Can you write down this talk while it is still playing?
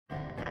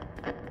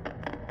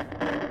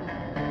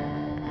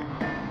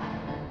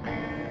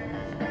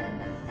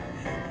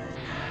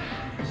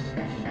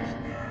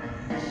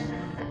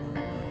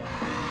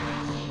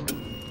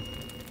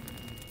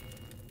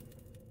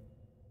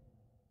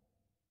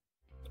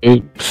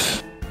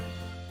Oops.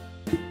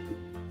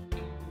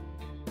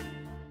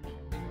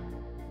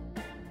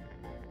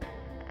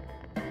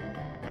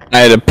 I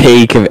had a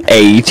peak of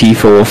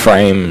 84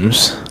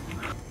 frames.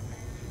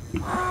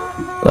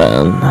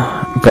 Then,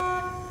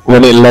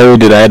 when it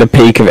loaded, I had a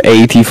peak of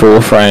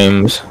 84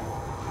 frames.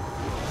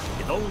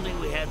 If only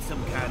we had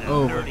some kind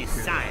of nerdy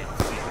science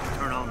to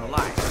turn on the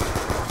light.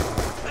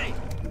 Hey,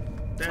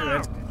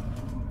 David.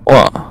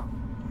 What?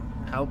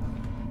 Help.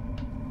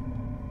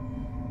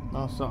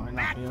 Oh, sorry,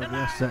 not the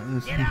OBS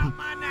settings.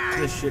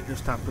 This shit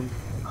just happened.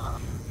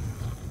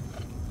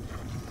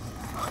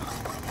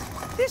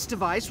 This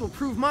device will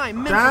prove my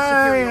mental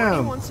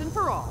superiority once and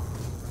for all.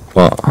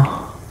 What?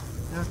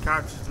 This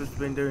character's just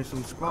been doing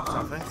some squats,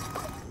 I think.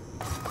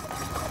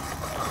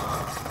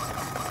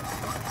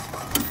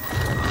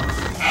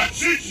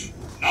 That's it!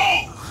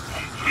 Now,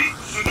 complete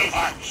the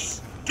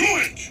device. Do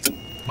it!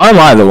 Am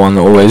I the one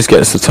that always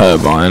gets the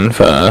turbine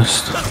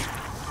first?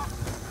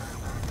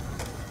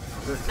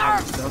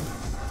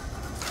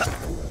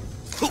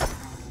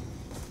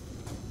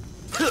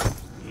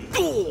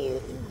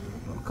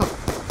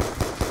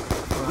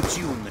 Put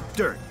you in the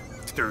dirt,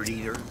 dirt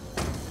eater.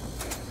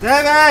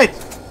 David!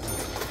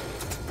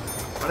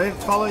 I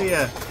didn't follow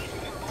you.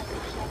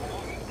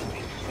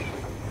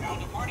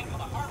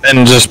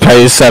 Then just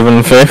pay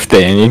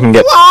 $7.50 and you can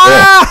get.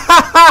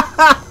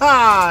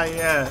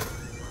 Yeah.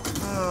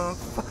 Oh,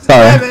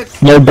 sorry,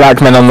 no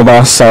black men on the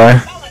bus. Sorry.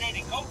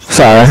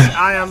 Sorry.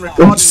 I am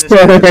recording this.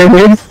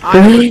 I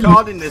am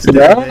recording this.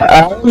 David.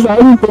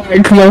 I'm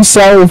black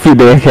myself, you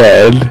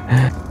dickhead.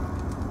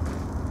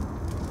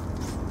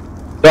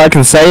 So I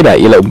can say that,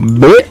 you little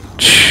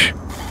bitch.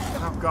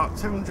 I've got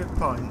 200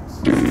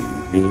 points.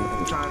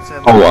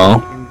 Oh well.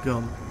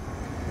 Gun.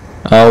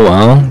 Oh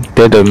well.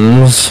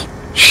 Diddums.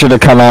 Should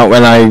have come out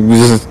when I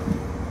was.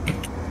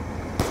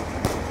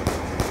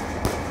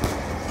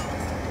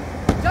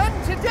 Done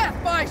to death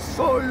by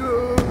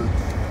science.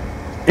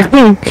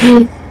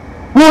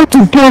 What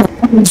to do?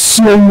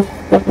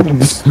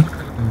 Science?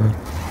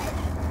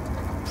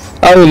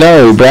 Oh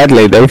no,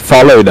 Bradley! They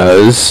followed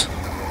us.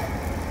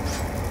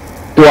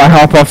 Do I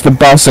hop off the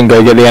bus and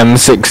go get the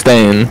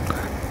M16?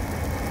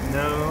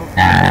 No.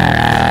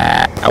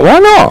 Why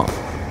not?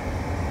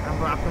 Remember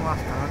what happened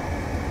last time?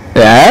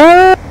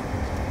 Yeah?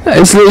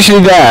 It's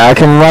literally there. I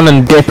can run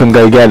and dip and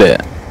go get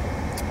it.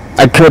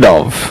 I could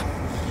have.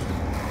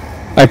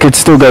 I could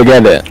still go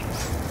get it.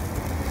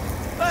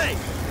 Hey,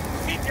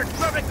 keep your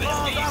cribbing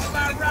balls off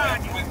my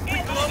ride, you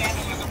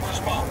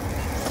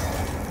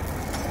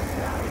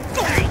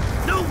Ain't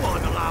no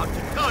one allowed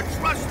to touch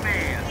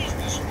Rushman.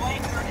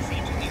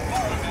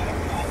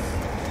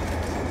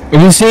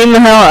 Have you seen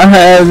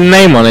how the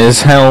name on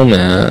his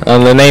helmet, or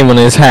the name on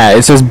his hat?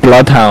 It says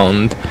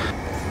Bloodhound.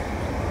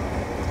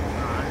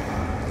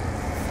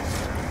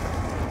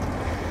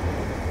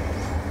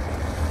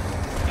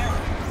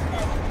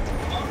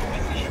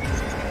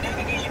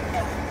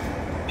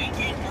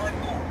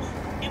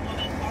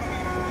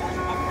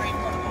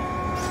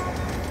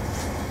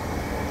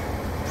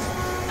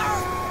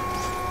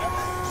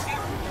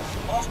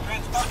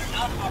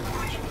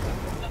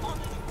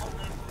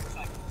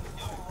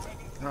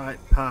 Right,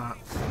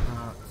 parts.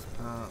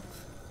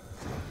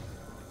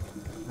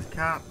 I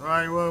can't.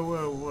 Right,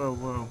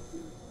 whoa.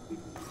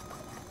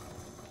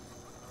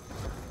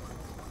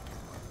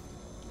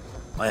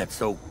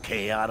 That's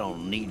okay, I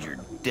don't need your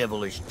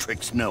devilish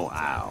tricks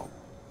nohow.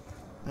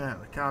 Yeah,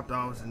 the car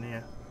door was in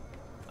here.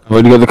 I've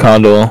already got the car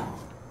door.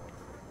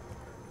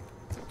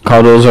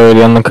 Car door's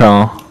already on the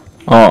car.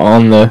 Oh,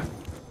 on the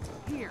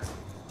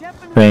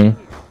thing.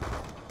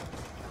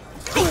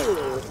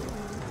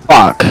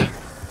 Fuck.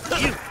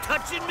 You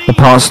touching me? The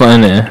part's not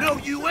in here. No,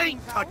 you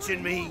ain't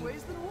touching me.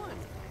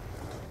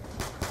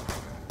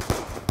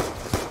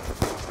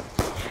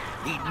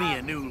 Need me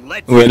a new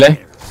legendary.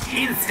 Really?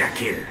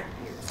 Insta-kill.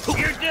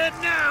 You're dead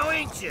now,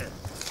 ain't you?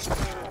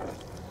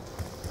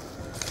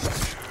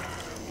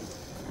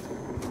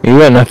 You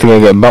won't have to go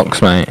get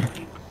box, mate.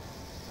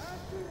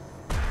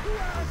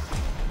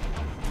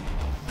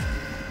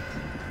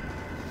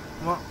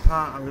 What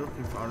part are we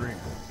looking for, Rick?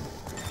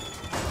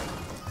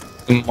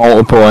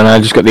 Multiple, and I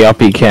just got the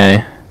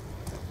RPK.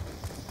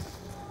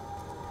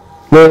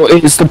 Well,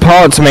 it's the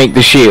part to make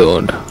the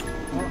shield.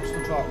 What's the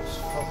box?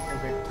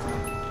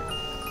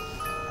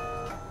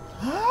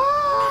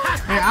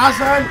 It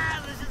hasn't!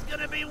 This is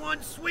gonna be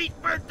one sweet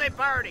birthday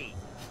party!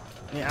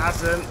 It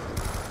hasn't.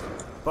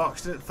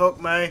 Box didn't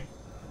fuck me.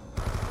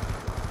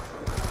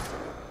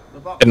 The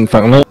box Didn't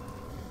fuck me.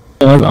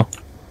 Over.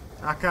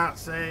 I can't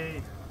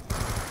see.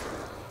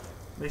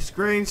 My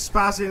screen's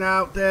spazzing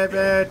out,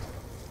 David.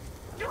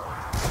 There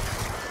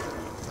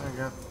you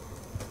go.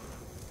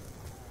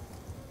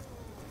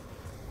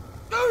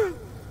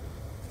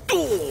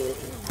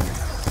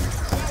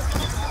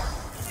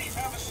 Please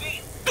have a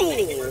seat.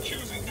 Really? Thank you for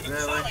choosing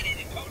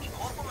Consolidated Coach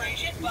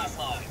Corporation bus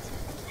lines.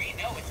 We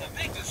know it's a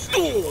big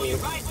decision for you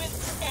ride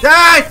with.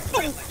 Dad!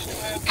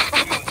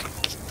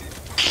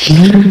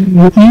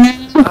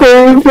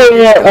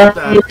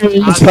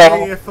 I'll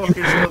tell you fucking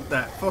stood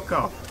there. Fuck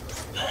off.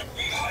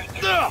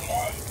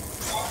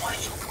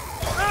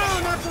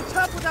 Oh, not so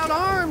tough without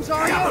arms,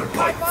 are you?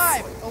 High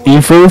five. Oh,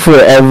 You fall for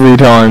it every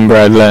time,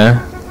 Bradley. Yeah,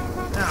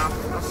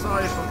 I saw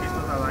you fucking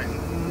stuff. I was like,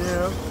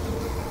 no.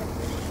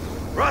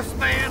 Rust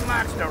Man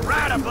likes to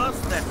ride a bus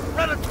that's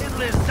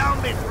relatively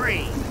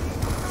zombie-free.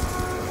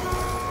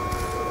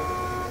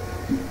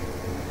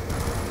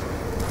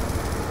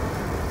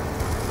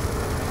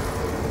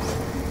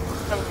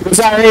 Was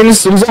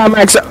that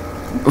max?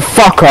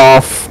 Fuck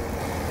off!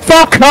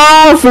 Fuck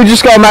off! We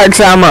just got max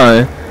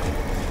ammo.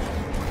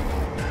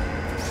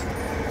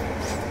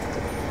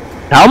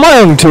 How am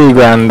I on 2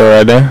 grand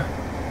already?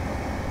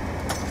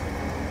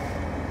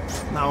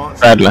 No, what's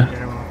Bradley.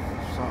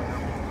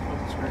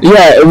 Sorry,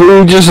 Yeah,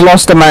 we just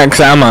lost the max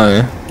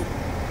ammo.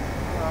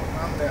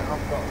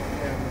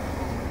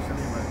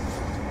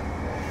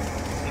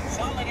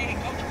 Consolidated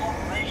Coach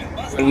Corporation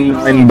bus lines.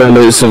 9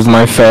 bullets of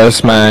my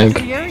first mag.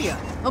 the area.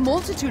 A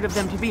multitude of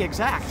them to be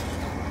exact.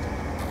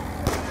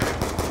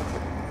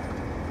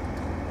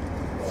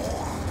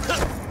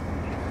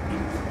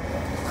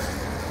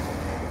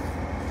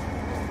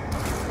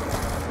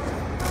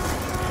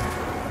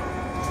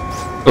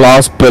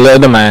 Last bullet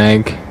of the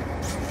mag.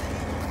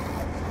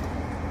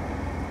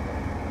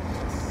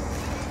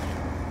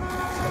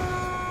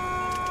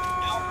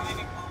 Now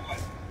arriving forward.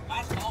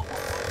 Last call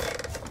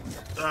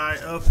for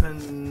Right,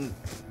 open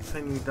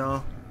thingy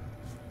door.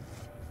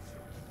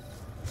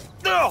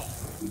 No!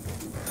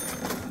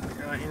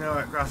 Right, you know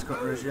what grass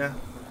cutter is, yeah?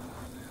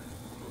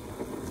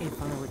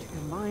 If I were to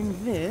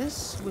combine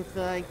this with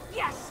the...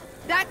 Yes!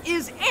 That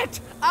is it!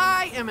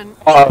 I am an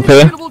Oh,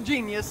 okay. indisputable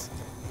genius.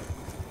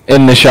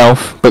 In the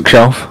shelf,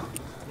 bookshelf.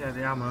 Yeah,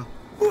 the ammo.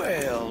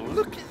 Well,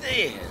 look at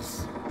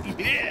this.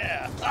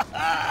 Yeah! Ha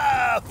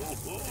ha!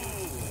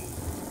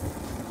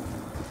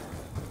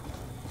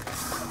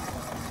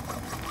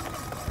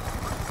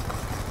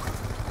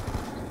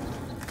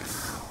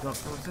 Not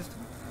full system.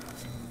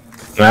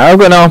 Now I've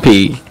got an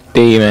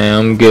RPD, man.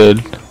 I'm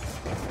good.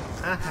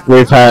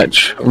 Roof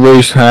hatch,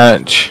 roof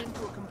hatch. Into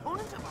a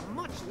component of a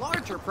much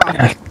larger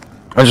problem.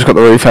 I just got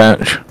the roof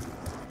hatch.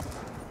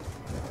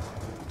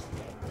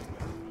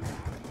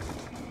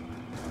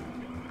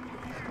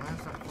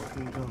 Where's that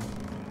fucking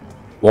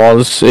gun?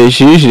 It's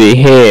usually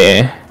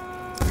here.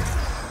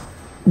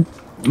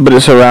 But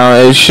it's around,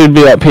 it should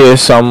be up here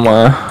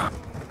somewhere.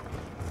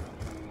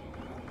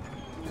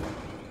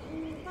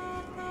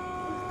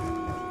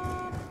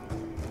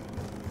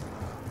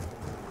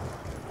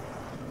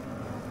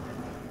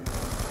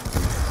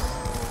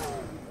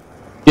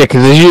 Yeah,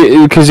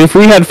 because if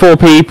we had 4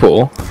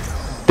 people,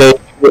 they,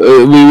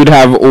 we would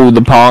have all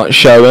the parts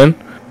showing.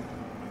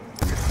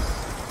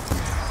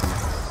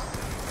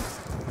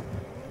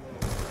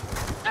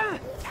 Have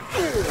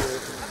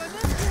I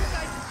mentioned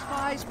I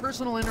despise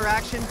personal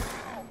interaction?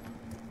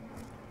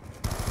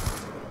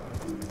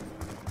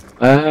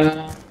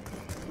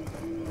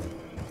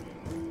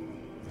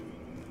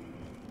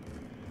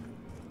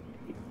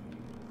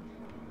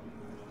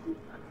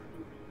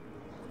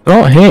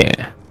 Not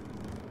here.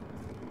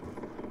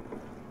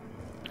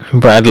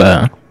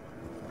 Bradley.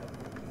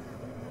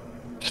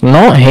 It's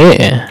not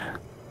here.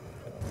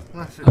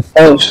 Unless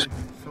Oh, it's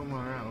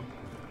somewhere else.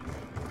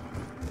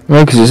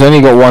 No, because it's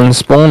only got one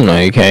spawn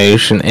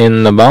location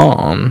in the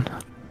barn.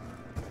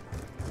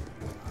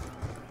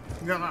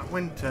 You got that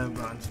wind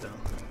turbine still?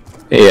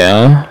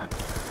 Yeah.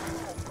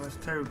 There's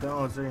 2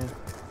 doors here.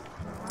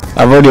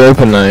 I've already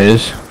opened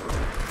those.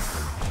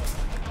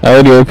 I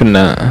already opened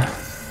that.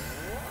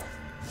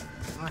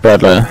 Unless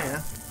Bradley. it's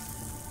here.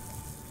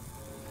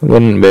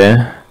 Wouldn't be.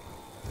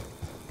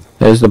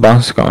 There's the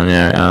basket on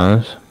your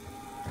house.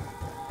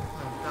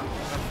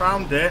 I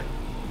found it.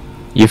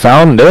 You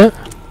found it?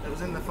 It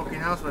was in the fucking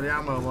house where the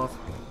ammo was.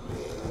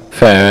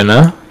 Fair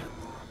enough.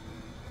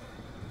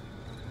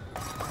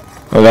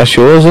 Well, that's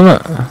yours, isn't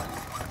it?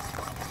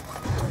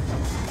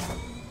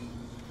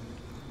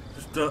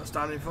 Just don't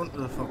stand in front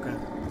of the fucker.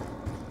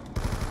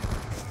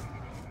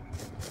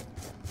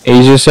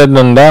 Easier said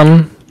than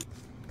done.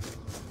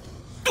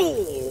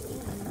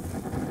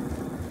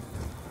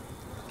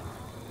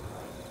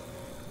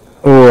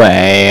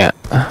 Wait.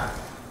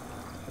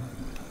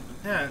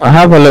 Yeah. I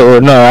have a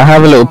little, no, I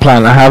have a little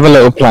plan, I have a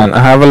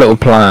little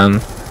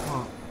plan.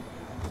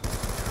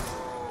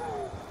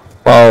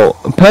 Well,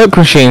 perk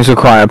machines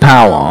require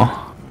power.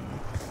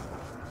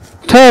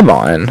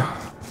 Turbine.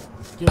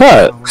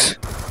 Perks.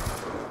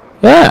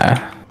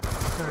 Yeah.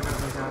 So we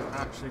don't need to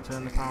actually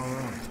turn the power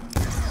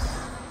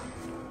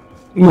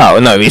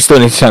on. No, we still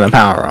need to turn the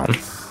power on.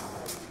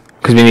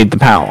 Because we need the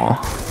power.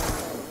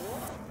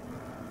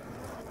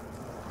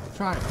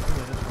 Try it.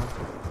 Yeah, this one.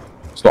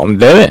 That's what I'm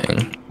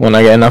doing. When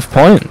I get enough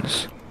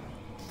points.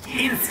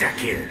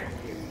 Insta-kill.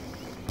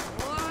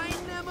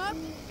 Line them up,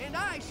 and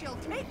I shall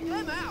take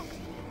them out.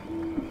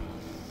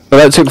 But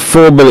that took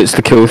 4 bullets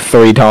to kill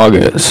 3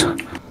 targets.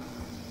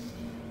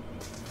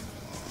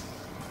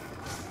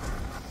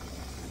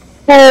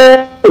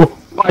 Oh!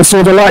 I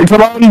saw the light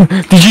come on!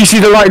 Did you see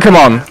the light come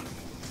on?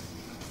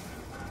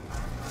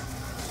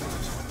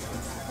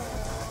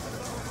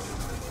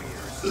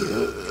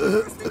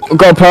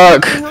 got a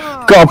perk.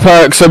 Got a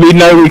perk, so we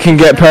know we can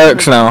get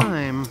perks now.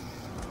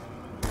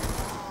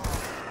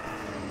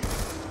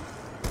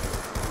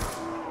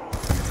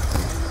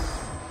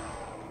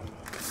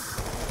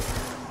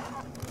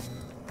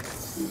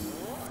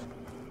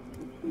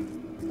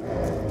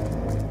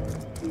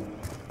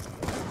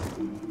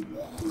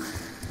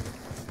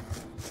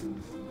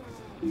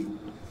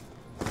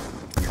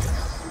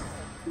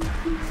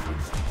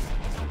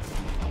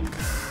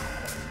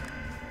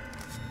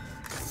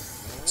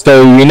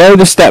 So you know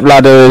the step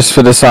ladder is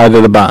for the side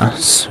of the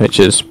bus, which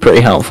is pretty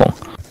helpful.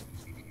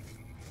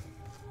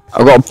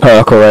 I've got a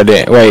perk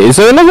already. Wait, is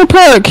there another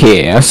perk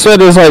here? I swear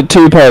there's like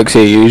 2 perks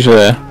here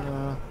usually.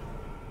 No.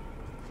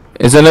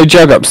 Is there no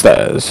jug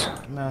upstairs?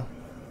 No.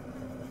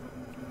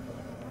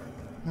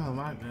 No, it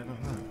might be, I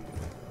don't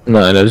know.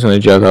 No, there's no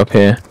jug up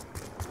here.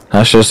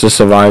 That's just a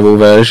survival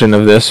version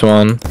of this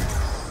one.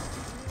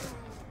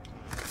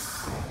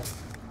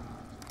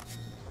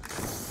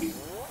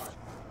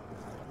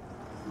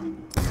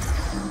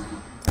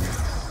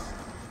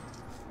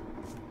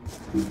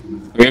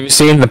 Have you ever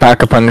seen the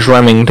Pack-a-Punch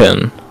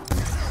Remington?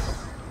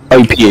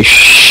 OP as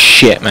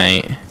shit,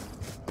 mate.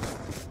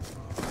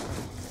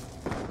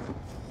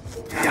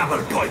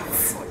 Double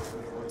points.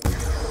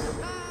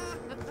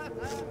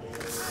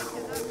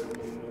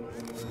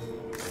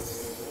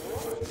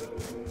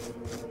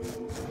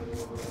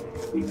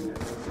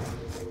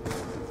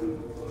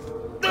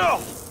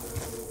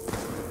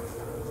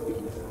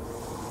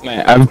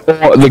 Mate, I've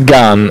bought the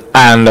gun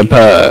and a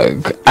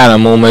perk, and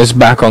I'm almost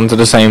back onto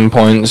the same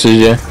points as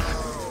you.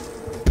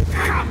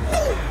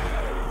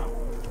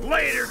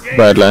 Later, game.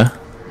 Bradley.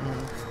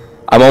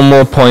 I'm on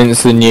more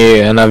points than you,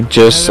 and I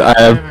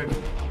have...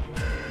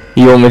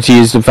 You want me to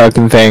use the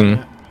fucking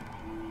thing?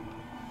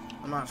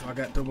 I might as well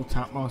get double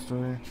tap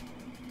mastery.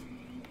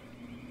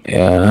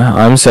 Yeah,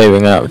 I'm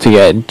saving up to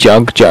get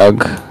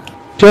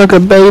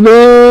Jugga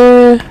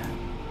baby!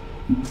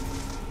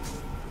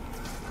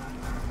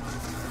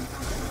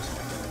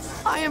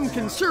 I am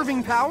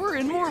conserving power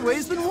in more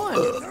ways than one.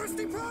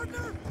 Thirsty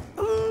partner?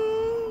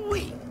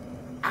 Ooh-wee.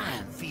 I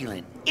am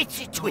feeling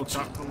itchy Double twitchy.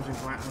 tap comes in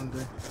quite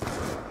handy.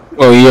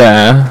 Well,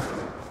 yeah.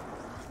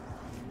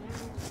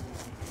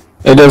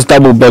 It does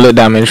double bullet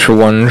damage for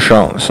 1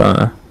 shot,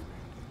 so...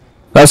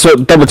 That's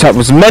what double tap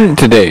was meant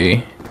to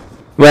do.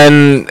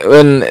 When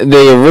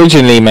they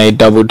originally made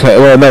double tap...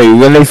 Well, no,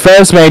 when they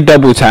first made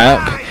double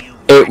tap,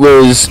 it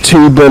was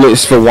 2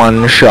 bullets for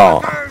 1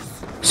 shot.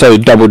 So,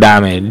 double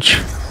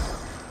damage.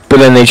 But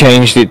then they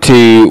changed it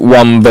to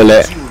 1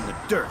 bullet.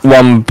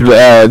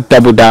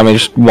 Double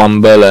damage,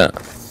 1 bullet.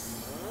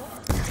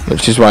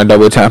 Which is why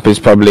double tap is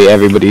probably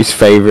everybody's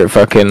favourite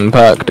fucking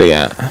perk to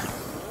get.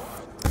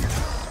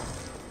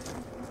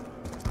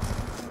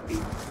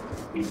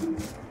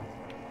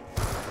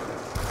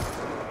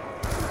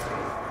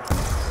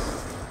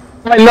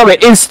 I love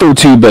it, it's still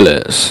 2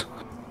 bullets.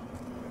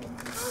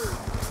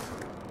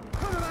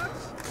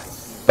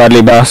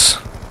 Bradley bus.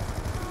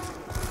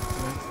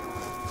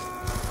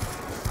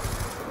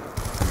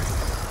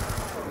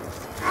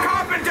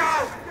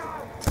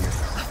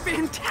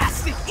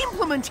 Fantastic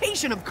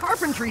implementation of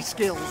carpentry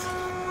skills.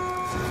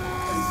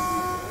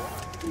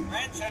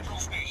 Grand Central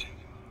Station.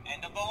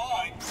 End of the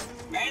line.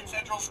 Grand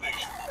Central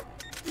Station.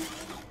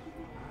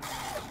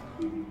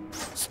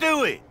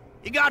 Stewie,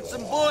 you got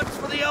some bullets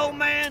for the old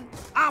man?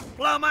 I'm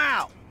plumb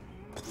out.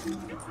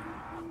 Please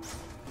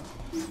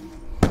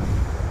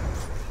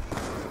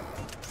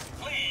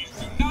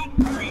do not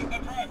hurry the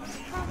driver.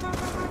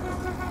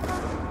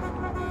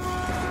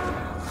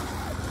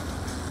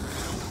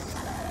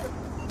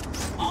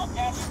 All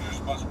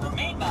passengers must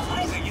remain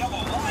behind the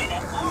yellow line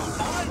at all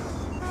times.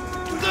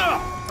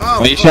 Why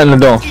are you shutting the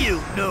door?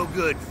 You no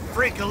good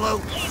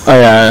freakalope. Oh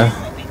yeah.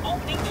 The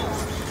opening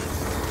doors.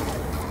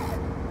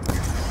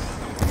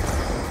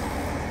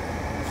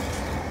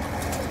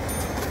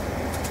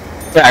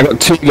 Yeah, I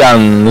got 2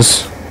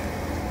 guns.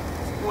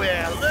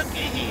 Well,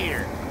 looky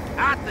here.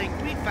 I think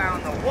we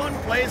found the one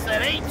place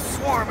that ain't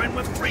swarming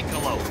with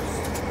freakalopes.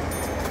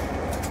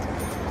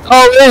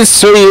 Oh, it is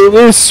sweet, it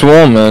is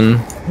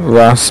swarming.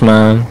 Russ,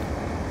 man.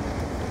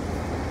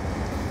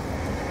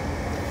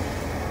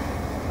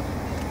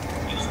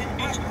 Houston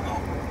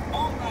Astrodome.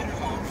 All riders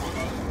on for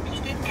the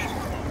Houston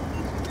Astrodome.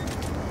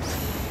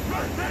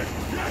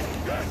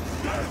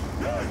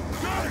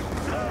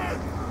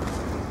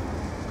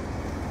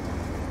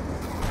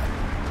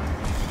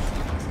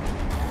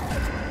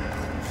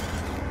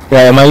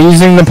 Wait, am I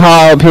using the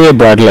part up here,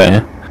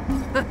 Bradley?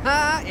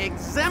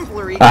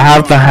 Exemplary. I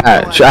have the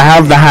hatch. I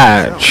have the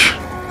hatch.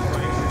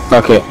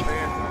 Fuck it.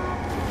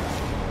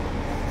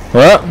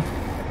 What?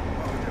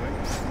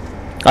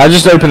 I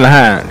just opened the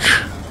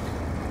hatch.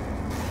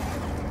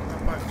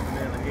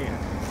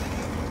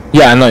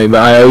 Yeah, I know,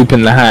 but I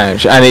opened the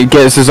hatch, and it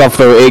gets us off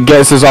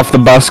the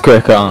bus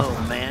quicker.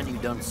 Oh man, you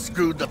done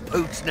screwed the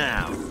pooch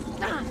now.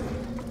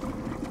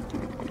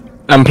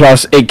 And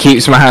plus, it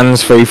keeps my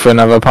hands free for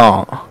another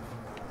part.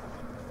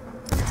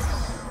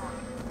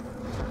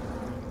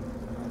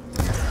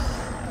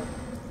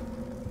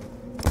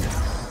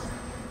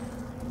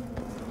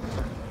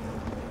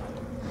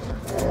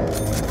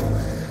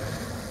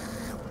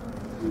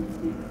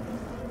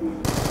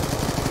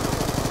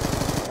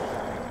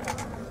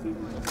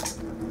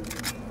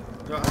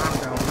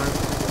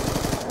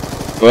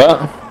 What?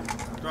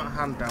 Got a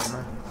hand down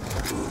there.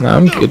 No,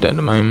 I'm good at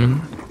the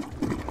moment.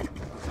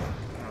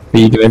 Are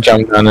you gonna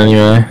jump down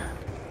anyway?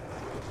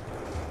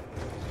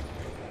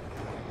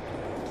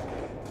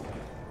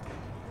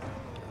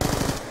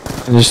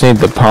 I just need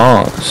the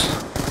parts.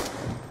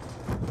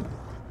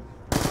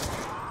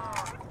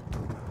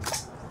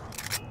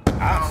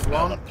 I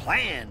smell a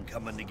plan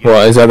coming together.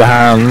 What, is that the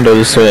hand or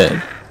the switch?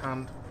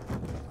 Hand.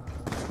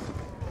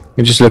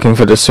 You're just looking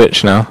for the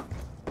switch now.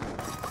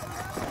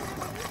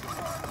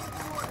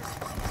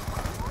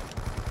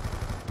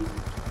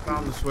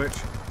 Found the switch.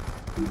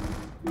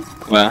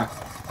 Where?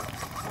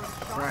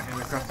 Right in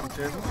the crafting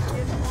table.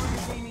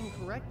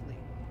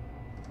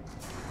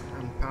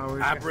 And power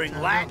is I getting bring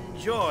turned light on. and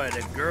joy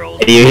to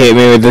girls. You hit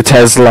me with the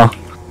Tesla.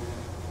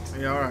 Are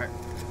you alright?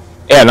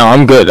 Yeah, no,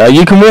 I'm good.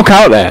 You can walk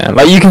out there.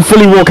 Like, you can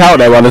fully walk out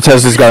there while the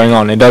Tesla's going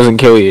on. It doesn't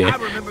kill you. I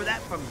remember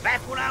that from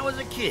back when I was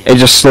a kid. It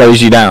just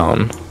slows you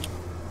down.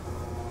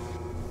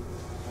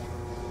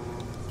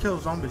 Kill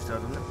zombies though,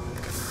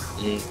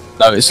 doesn't it?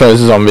 No, it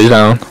slows the zombies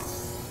down.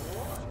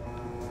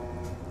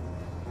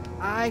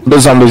 The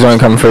zombies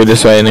won't come through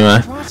this way anyway.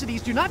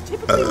 Atrocities do not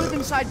typically live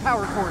inside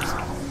power cores.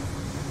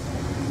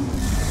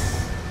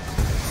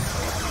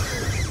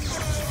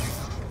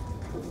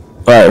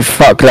 Right,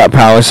 fuck that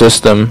power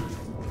system.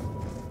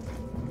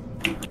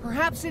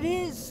 Perhaps it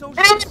is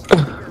socially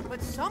superior,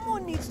 but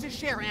someone needs to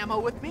share ammo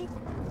with me.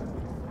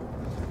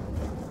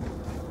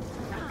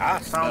 I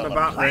smell a a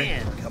battery.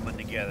 plan coming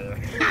together.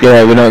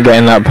 Yeah, we're not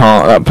getting that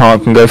part. That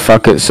part can go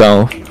fuck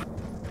itself.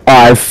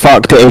 I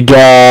fucked it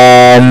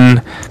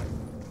again.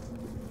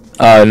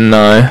 Oh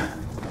no.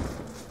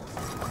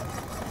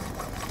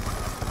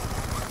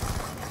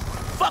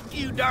 Fuck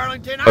you,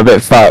 Darlington. I'm a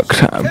bit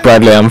fucked.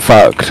 Bradley, I'm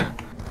fucked.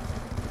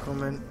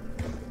 Come in.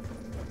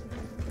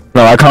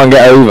 No, I can't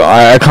get over.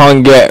 I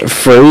can't get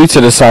through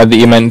to the side that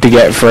you're meant to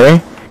get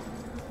through.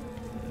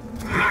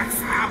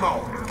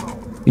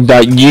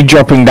 Like, you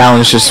dropping down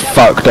is just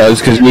fucked us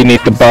because we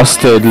need the bus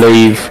to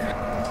leave.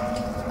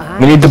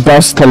 We need the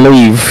bus to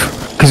leave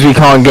because we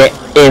can't get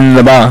in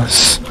the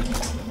bus.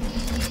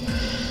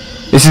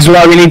 This is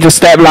why we need the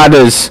step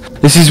ladders.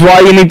 This is why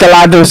you need the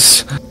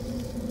ladders.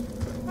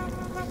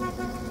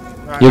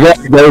 Right, You're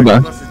getting over.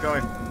 bus is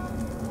going.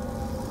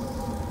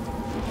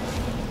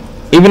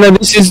 Even though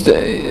this is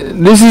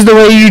the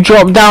way you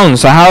drop down.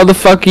 So how the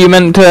fuck are you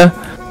meant to?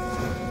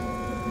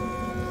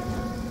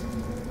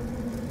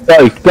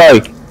 Go, go.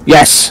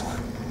 Yes.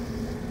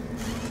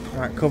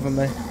 Right, cover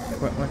me.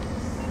 Quickly.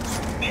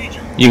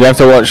 You have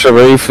to watch the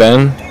roof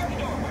then.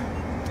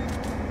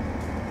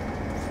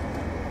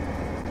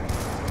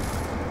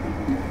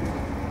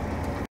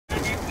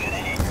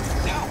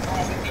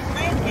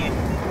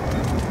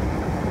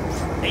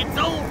 It's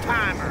old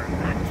timer.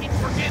 I keep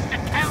forgetting to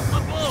count my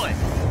bullets.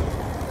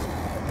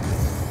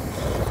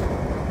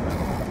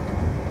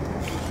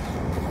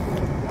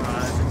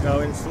 Why is it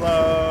going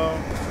slow?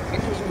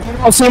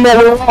 I've seen what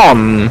we're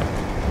on.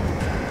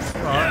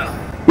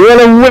 Right. We're on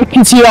a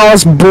rickety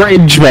ass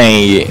bridge,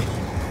 mate.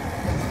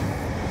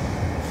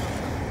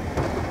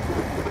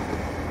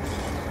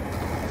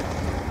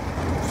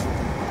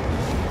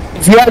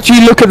 If you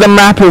actually look at the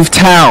map of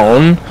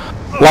town,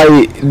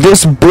 like,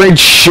 this bridge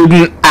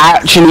shouldn't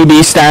actually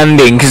be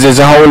standing because there's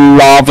a whole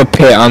lava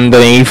pit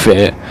underneath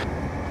it.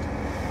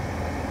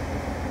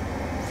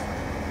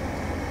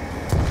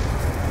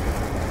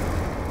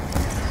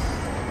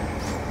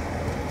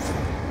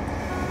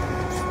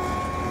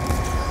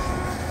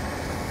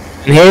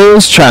 And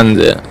here's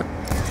transit. So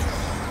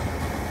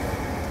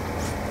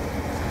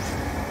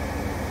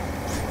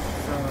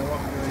what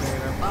are we doing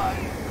here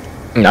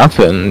then?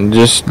 Nothing,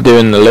 just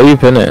doing the loop,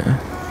 innit?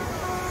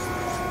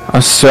 I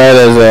swear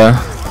there's a...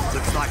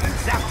 Looks like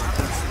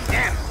exactly some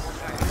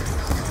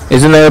damage.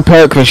 Isn't there a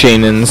perk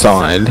machine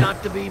inside?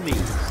 Not to be me.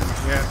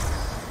 Yeah.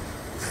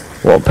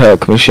 What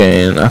perk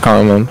machine? I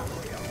can't remember.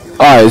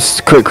 Oh, it's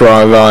quick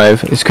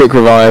revive. It's quick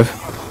revive.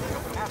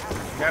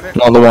 Get it?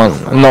 Not the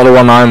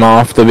one I'm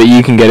after, but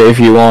you can get it if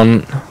you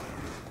want.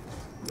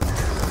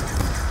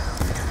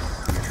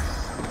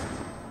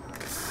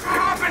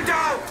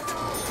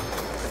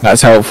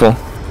 That's helpful.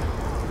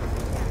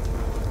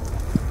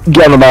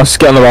 Get on the bus,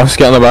 get on the bus,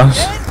 get on the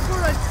bus.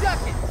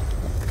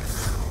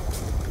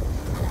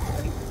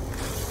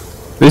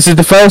 This is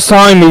the first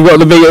time we've got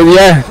the big...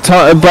 Yeah,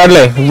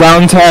 Bradley,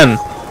 round 10.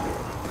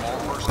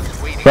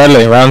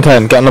 Bradley, round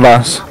 10, get on the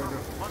bus.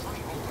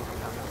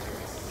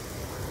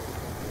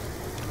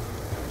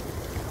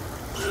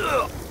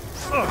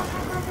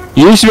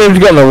 You used to be able to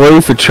get on the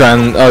roof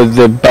of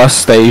the bus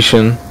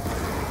station.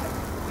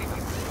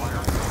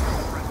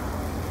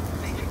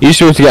 You used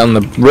to be able to get on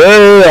the...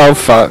 Oh,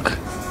 fuck.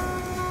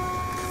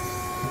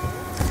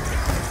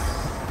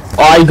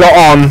 I got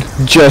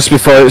on just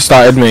before it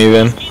started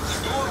moving.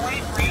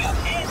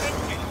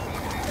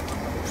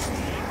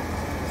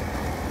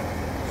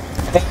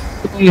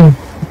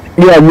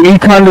 Yeah, we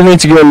kind of need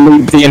to go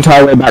loop the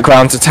entire way back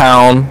round to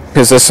town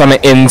because there's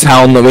something in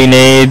town that we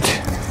need.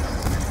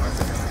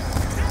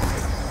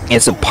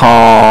 It's a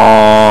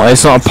part.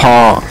 It's not a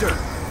part.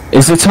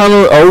 Is the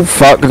tunnel? Oh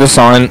fuck, the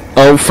sign.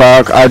 Oh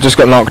fuck, I just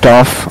got knocked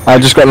off. I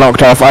just got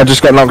knocked off. I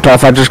just got knocked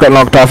off. I just got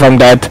knocked off. I'm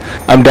dead.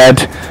 I'm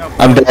dead.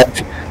 I'm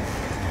dead.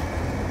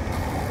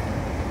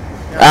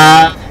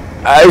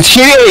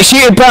 Shoot it,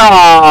 shoot it,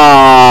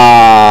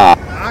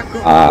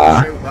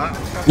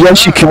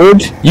 yes, you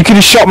could. You could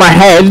have shot my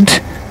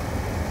head.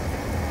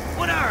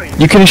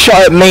 You could have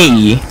shot at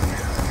me.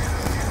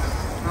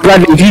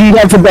 Bradley, if you can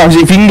get off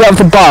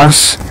the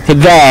bus,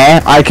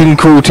 there, I can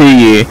call to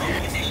you.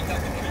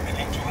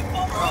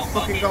 I've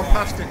fucking gone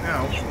past it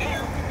now.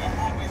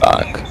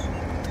 Fuck.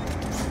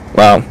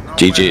 Well,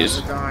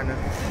 GG's.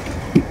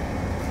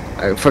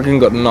 I fucking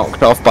got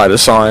knocked off by the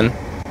sign.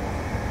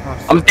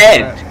 I'm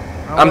dead.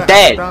 I'm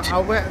dead.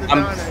 I'll wait at the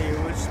diner you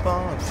would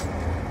spawn.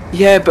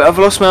 Yeah, but I've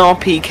lost my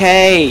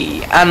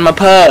RPK and my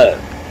perk.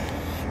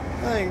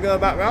 I ain't go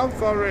back round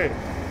for it.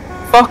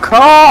 Fuck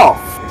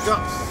off. You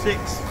got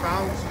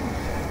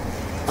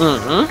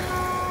 6,000.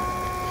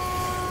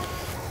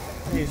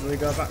 Easily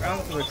go back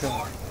round for the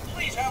car.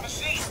 Please have a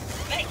seat.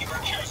 Thank you for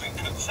choosing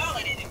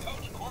Consolidated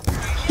Coach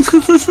Corporation.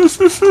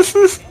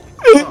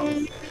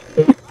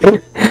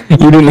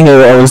 You didn't hear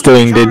what I was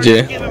doing, did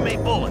you? Giving me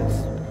bullets.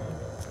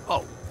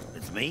 Oh,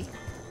 it's me?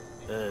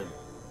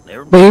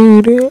 Never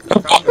mind.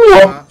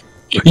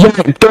 Yeah,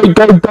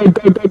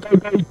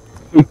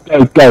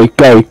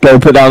 go,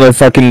 put down the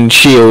fucking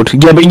shield.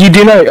 Yeah, but you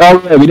do know,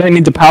 oh yeah, we don't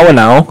need the power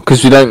now,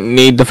 because we don't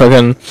need the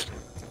fucking,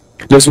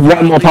 there's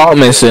one more part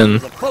missing.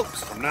 The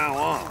folks from now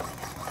on.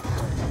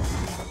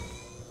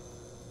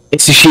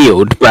 It's a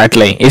shield,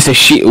 Bradley, it's a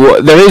shield.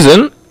 What, there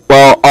isn't?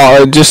 Well,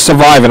 I'll just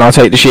survive and I'll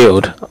take the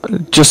shield.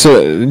 Just,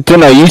 don't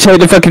know, you take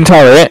the fucking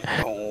turret,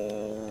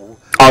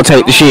 I'll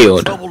take the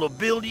shield. Trouble to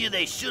build you,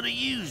 they should have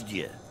used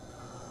you.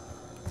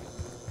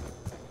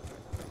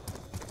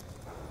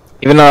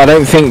 Even though I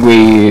don't think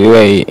we...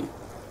 Wait.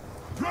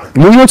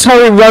 Will your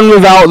turret run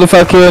without the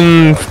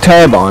fucking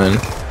turbine?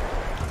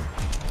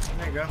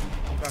 There you go.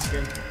 Back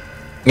in.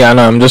 Yeah,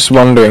 no, I'm just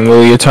wondering,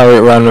 will your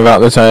turret run without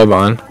the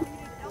turbine?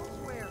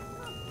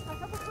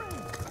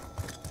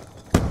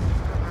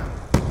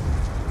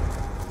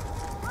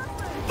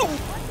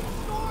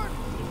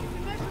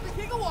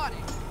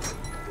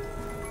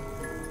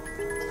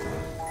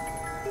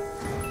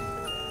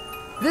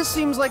 This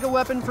seems like a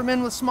weapon for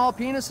men with small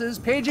penises.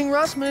 Paging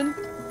Russman.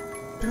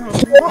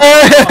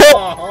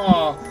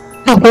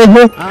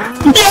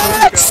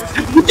 Yes!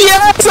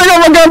 Yes! I got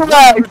my gun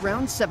back!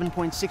 Round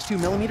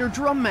 7.62mm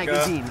drum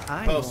magazine.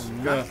 I will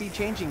not be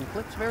changing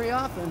clips very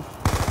often.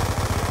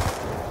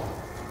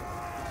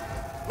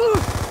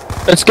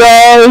 Let's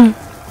go!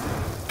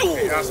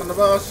 Get your ass on the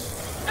bus.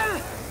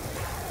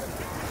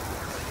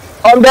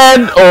 I'm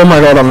dead! Oh my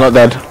god, I'm not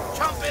dead.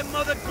 Chomping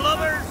mother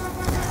glovers!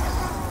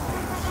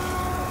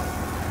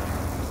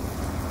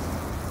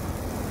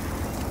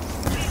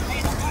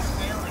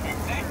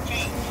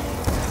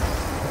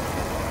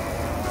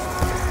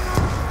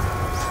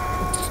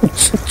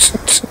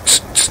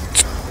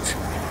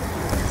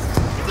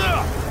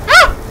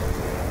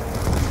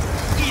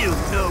 You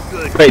no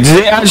good. Wait, does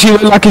it actually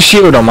look like a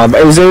shield on my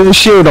back? Is there a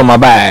shield on my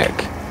back?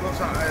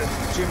 Looks like a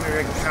Jimmy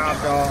Rig car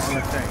door on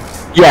a thing.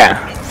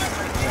 Yeah.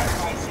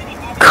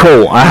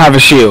 Cool, I have a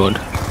shield.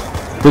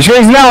 Which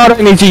means now I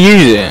don't need to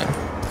use it.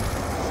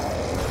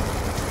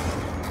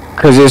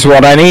 Because it's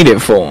what I need it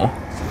for.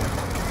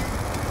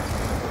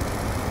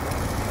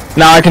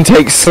 Now I can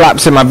take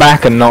slaps in my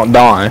back and not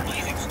die.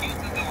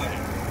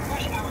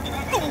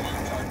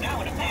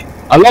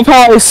 I love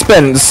how I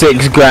spent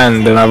 6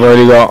 grand and I've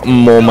already got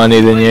more money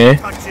than you.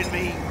 Touching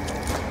me.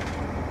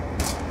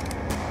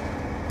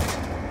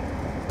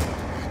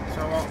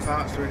 So what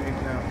parts do we need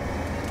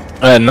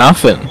now?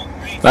 Nothing.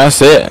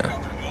 That's it.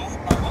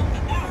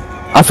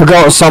 I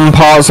forgot some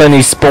parts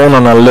only spawn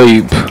on a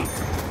loop.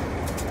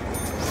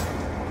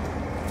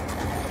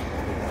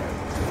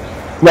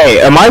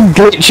 Wait, am I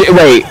glitching?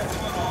 Wait.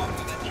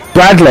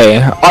 Bradley,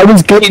 I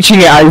was glitching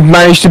it. I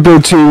managed to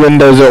build 2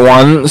 windows at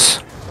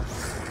once.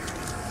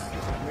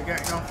 We're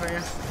getting off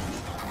here.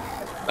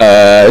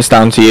 It's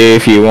down to you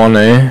if you want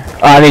to.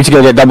 I need to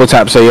go get double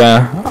tap, so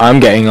yeah, I'm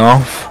getting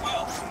off.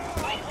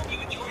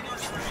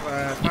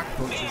 Back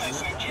punches,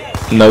 isn't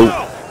it? Nope.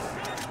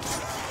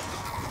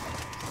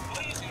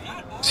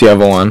 It's the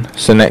other one.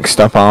 It's the next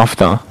stop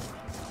after.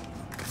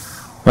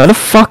 Where the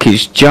fuck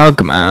is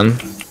Jug, man?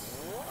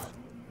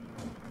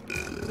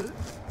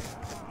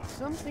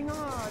 Something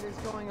odd is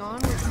going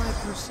on with my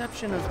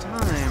perception of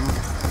time.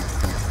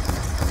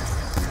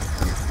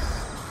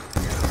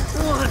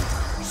 One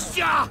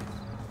shot!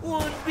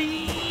 One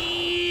beautiful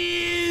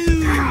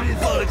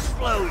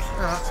explosion! Oh,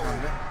 that's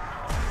handy.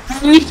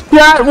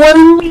 That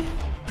one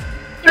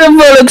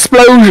beautiful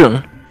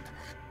explosion.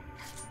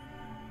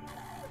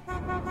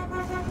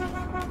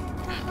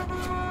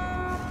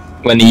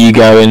 When are you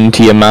going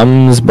to your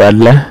mum's,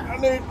 Bradley? I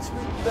need to be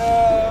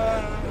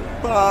there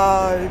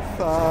by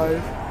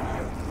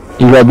 5.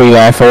 You gotta be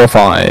there for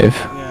 5.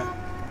 Yeah.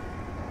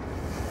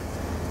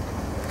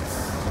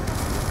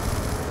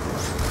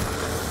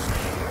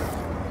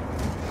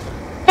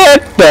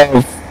 Get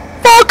the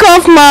fuck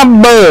off my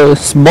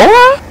bus,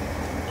 boy!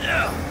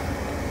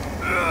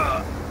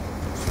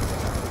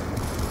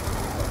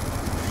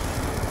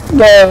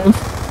 The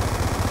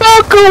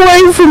fuck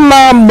away from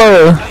my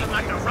boy.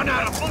 Like to run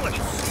out of bullets.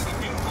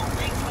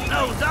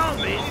 No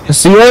zombies.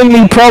 It's the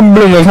only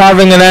problem with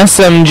having an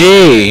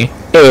SMG.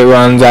 It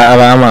runs out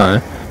of ammo.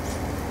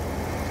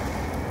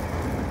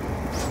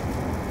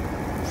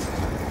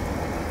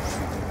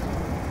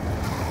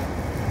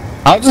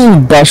 How does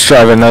the bus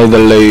driver know the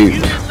loot?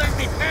 You didn't let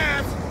me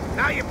pass.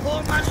 Now you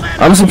pull my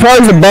letter. I'm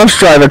surprised the bus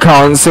driver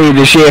can't see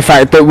the sheer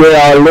fact that we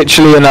are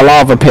literally in a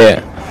lava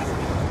pit.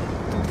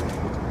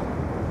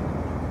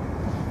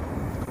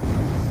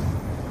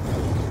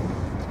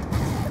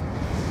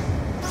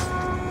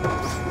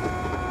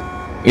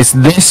 It's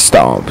this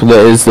stop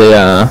that is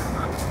the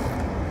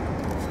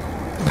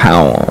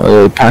power,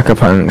 the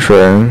Pack-a-Punch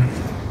room.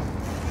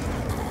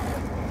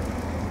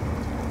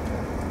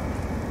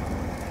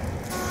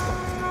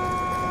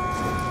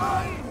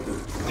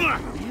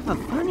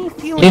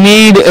 You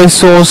need a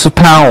source of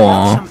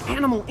power. Some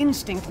animal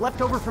instinct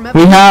left over from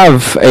We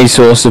have a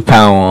source of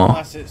power.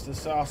 Unless it's the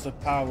source of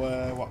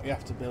power, what you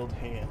have to build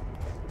here.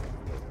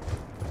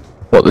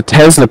 What, the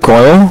Tesla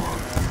coil?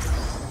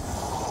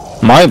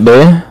 Might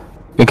be.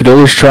 We could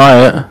always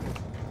try it.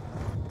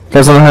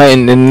 Doesn't hurt,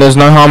 and there's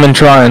no harm in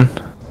trying,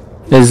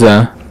 is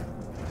there?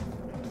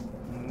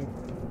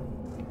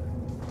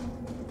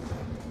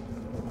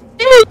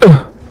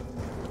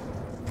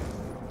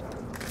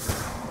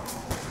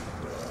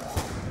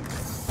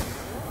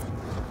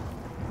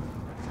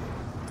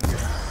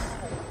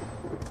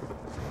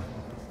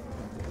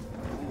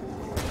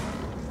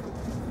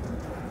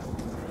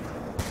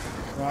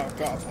 Right, I've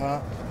got a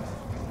part.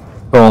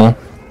 Cool.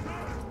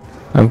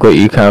 I've got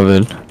you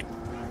covered.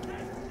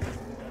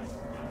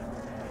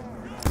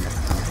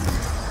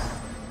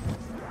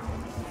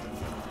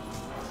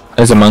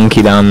 There's a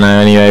monkey down there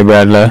anyway,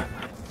 Bradley.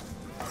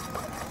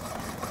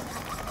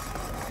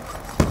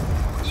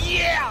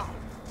 Yeah!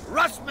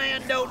 Rust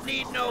man don't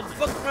need no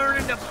book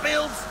learning to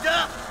build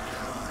stuff.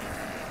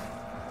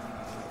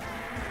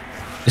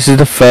 This is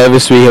the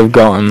furthest we have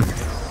gotten.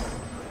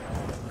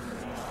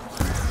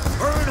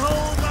 Burn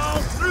holes all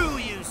through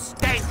you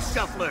stank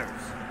shufflers.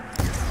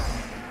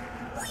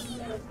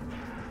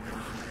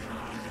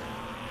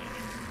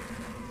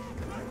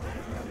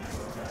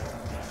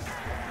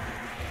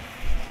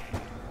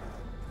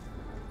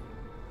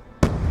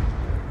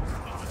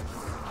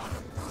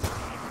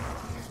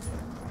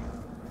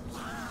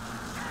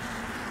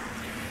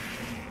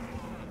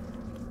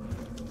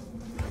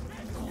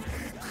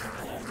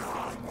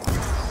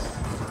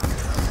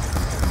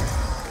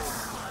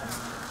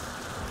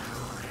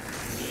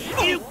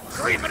 You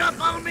creeping up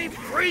on me,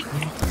 freak!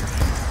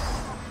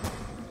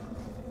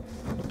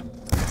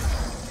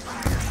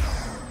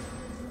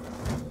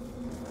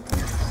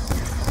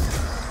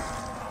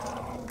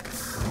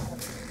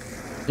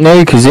 No,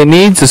 because it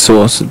needs a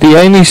source. The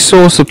only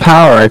source of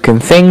power I can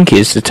think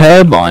is the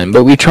turbine,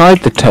 but we tried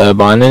the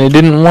turbine and it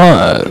didn't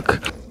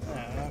work.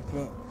 Yeah, I've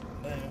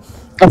got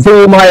this. I thought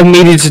we might have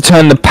needed to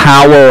turn the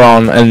power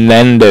on and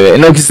then do it.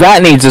 No, because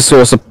that needs a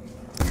source of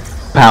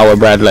power,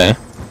 Bradley.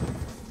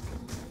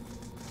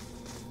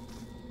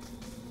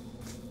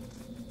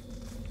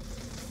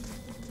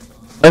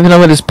 I don't even know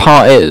where this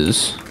part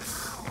is.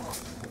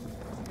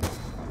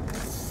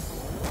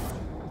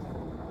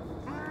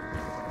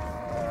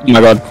 Oh my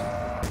god.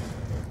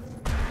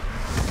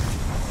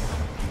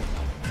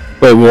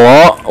 Wait,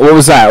 what? What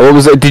was that? What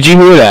was it? Did you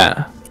hear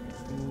that?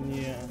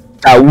 Yeah.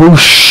 That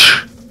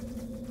whoosh.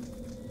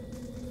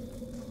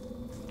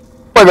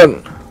 Oh my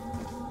god.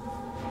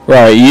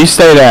 Right, you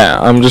stay there.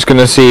 I'm just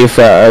gonna see if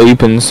that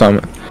opens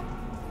something.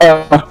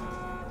 What?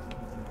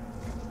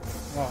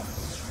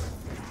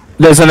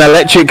 There's an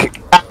electric.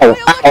 Ow,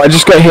 ow, I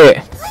just got hit.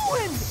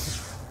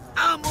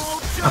 I'm all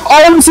done.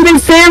 Oh, it's an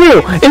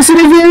ethereal! It's an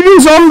ethereal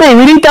zombie!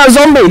 We need that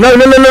zombie! No,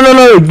 no, no, no, no,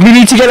 no! We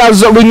need to get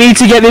that we need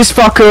to get this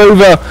fucker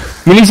over.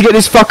 We need to get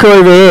this fucker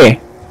over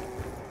here.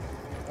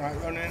 Right,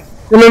 run in.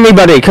 Come with me,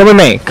 buddy. Come with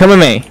me. Come with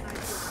me.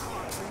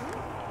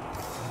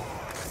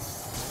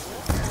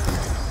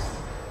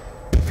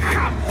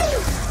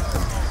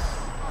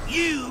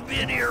 You've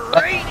been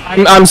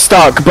irradiated. I'm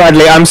stuck,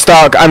 Bradley. I'm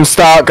stuck. I'm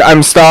stuck.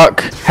 I'm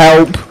stuck.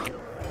 Help.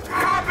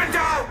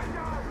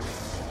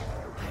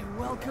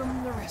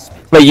 Welcome the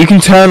respite. Wait, you can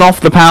turn off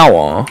the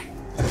power.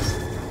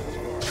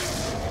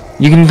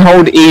 You can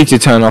hold E to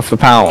turn off the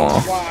power.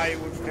 Why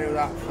would you do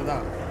that for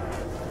that?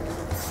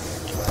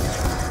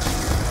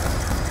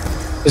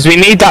 Because we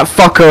need that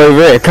fucker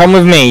over here. Come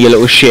with me, you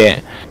little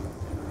shit.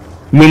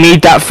 We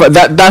need that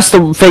that's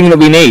the thing that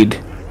we need.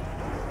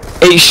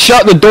 It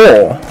shut the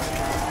door.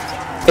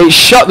 It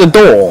shut the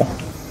door.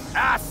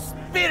 I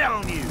spit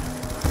on you.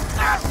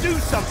 I'll do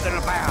something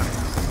about it.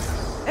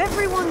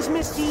 Everyone's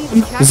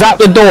misdeeds. Zap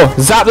the door.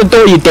 Zap the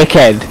door, you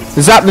dickhead.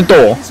 Zap the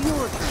door.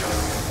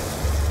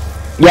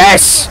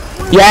 Yes.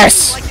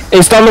 Yes.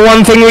 It's done the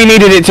one thing we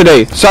needed it to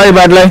do. Sorry,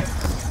 Bradley.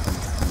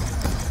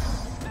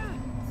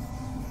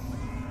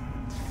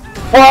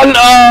 Oh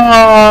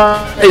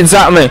no! It's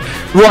at me.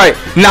 Right,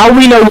 now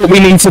we know what we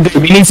need to do.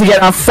 We need to get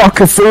that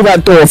fucker through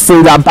that door,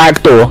 through that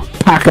back door.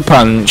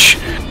 Pack-a-Punch.